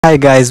Hi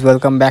guys,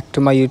 welcome back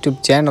to my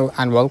YouTube channel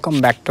and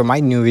welcome back to my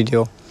new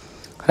video.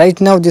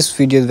 Right now this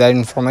video is very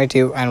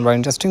informative and very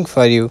interesting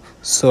for you.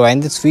 So in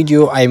this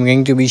video I am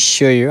going to be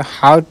show you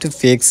how to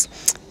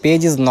fix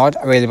pages not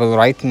available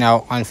right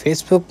now on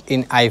Facebook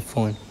in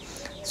iPhone.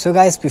 So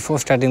guys, before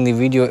starting the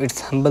video,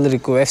 it's humble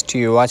request to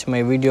you watch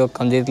my video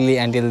completely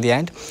until the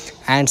end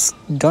and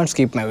don't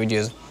skip my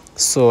videos.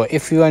 So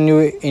if you are new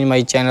in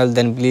my channel,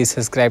 then please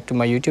subscribe to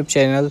my YouTube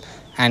channel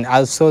and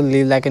also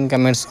leave like and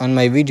comments on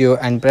my video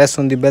and press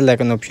on the bell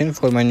icon option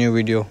for my new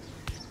video.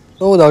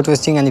 So without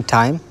wasting any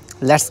time,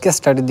 let's get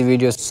started the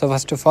video. So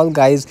first of all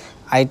guys,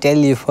 I tell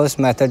you first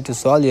method to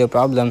solve your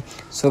problem.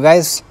 So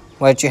guys,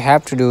 what you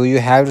have to do, you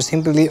have to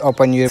simply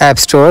open your app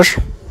store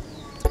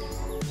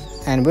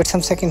and wait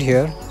some second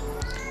here,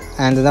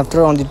 and then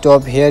after on the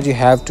top here you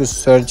have to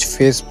search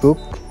Facebook.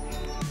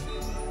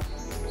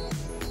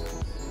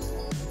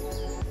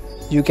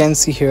 You can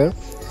see here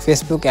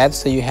Facebook app,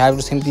 so you have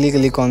to simply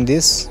click on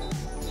this,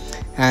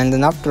 and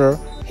then after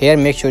here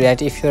make sure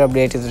that if your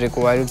update is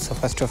required. So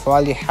first of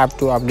all you have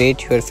to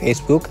update your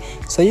Facebook.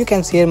 So you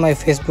can see here my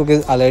Facebook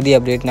is already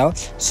updated now.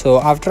 So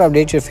after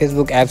update your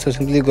Facebook app, so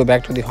simply go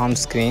back to the home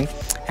screen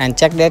and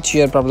check that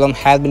your problem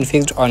has been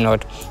fixed or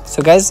not.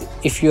 So guys,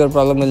 if your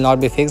problem will not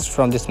be fixed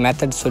from this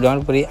method, so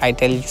don't worry, I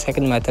tell you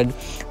second method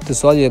to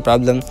solve your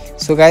problem.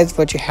 So guys,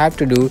 what you have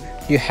to do,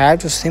 you have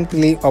to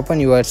simply open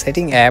your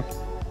setting app,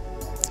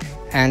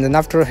 and then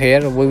after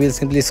here we will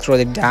simply scroll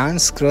it down,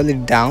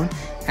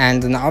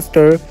 and then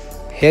after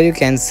here you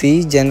can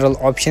see general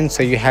options.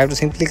 So you have to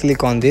simply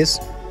click on this.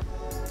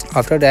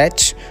 After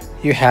that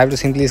you have to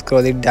simply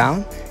scroll it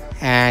down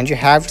and you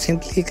have to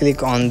simply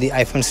click on the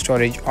iPhone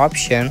storage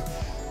option,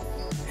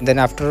 and then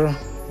after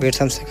wait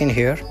some second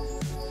here,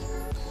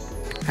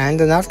 and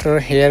then after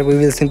here we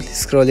will simply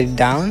scroll it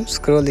down,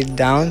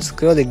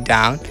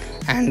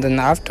 and then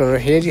after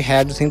here you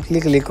have to simply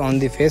click on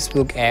the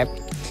Facebook app,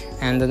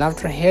 and then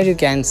after here you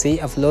can see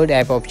upload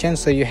app option.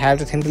 So you have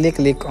to simply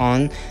click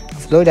on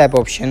upload app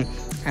option,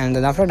 and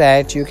then after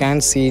that you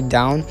can see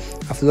down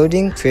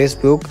uploading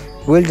Facebook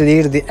will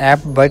delete the app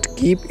but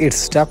keep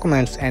its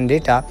documents and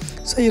data.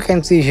 So you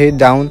can see here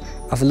down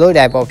upload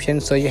app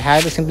option. So you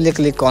have to simply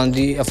click on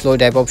the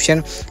upload app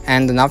option,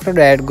 and then after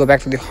that go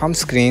back to the home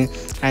screen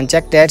and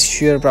check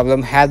that your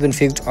problem has been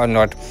fixed or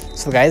not.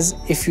 So guys,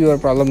 if your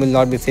problem will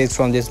not be fixed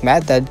from this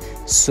method,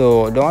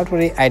 so don't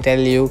worry, I tell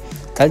you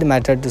third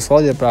method to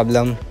solve your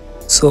problem.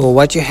 So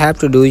what you have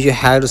to do, you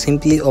have to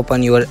simply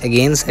open your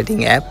again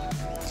setting app,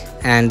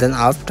 and then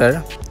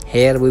after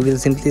here we will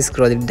simply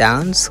scroll it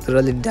down,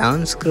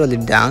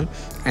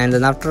 and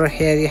then after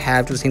here you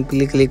have to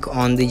simply click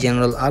on the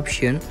general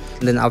option,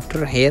 and then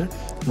after here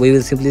we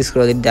will simply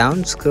scroll it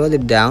down,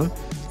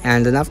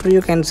 and then after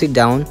you can see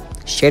down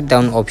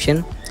shutdown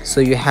option.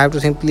 So you have to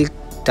simply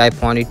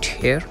type on it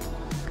here,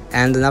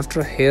 and then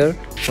after here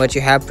what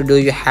you have to do,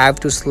 you have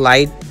to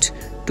slide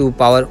to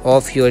power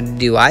off your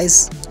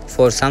device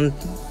for some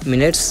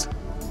minutes,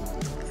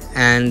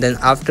 and then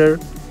after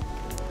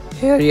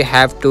here you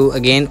have to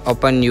again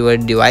open your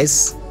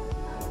device.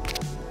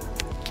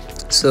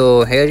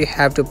 So here you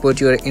have to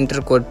put your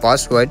enter code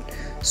password.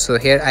 So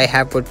here I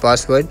have put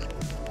password,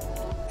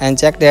 and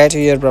check that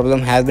your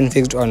problem has been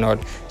fixed or not.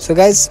 So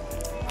guys,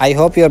 I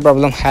hope your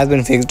problem has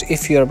been fixed.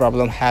 If your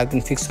problem has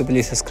been fixed, so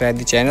please subscribe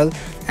the channel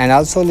and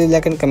also leave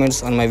like and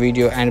comments on my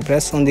video and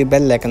press on the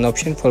bell icon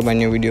option for my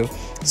new video.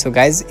 So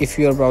guys, if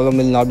your problem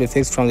will not be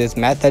fixed from this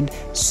method,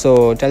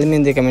 so tell me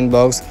in the comment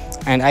box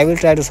and I will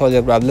try to solve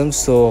your problem.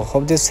 So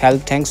hope this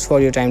helped. Thanks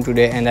for your time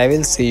today and I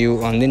will see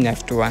you on the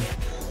next one.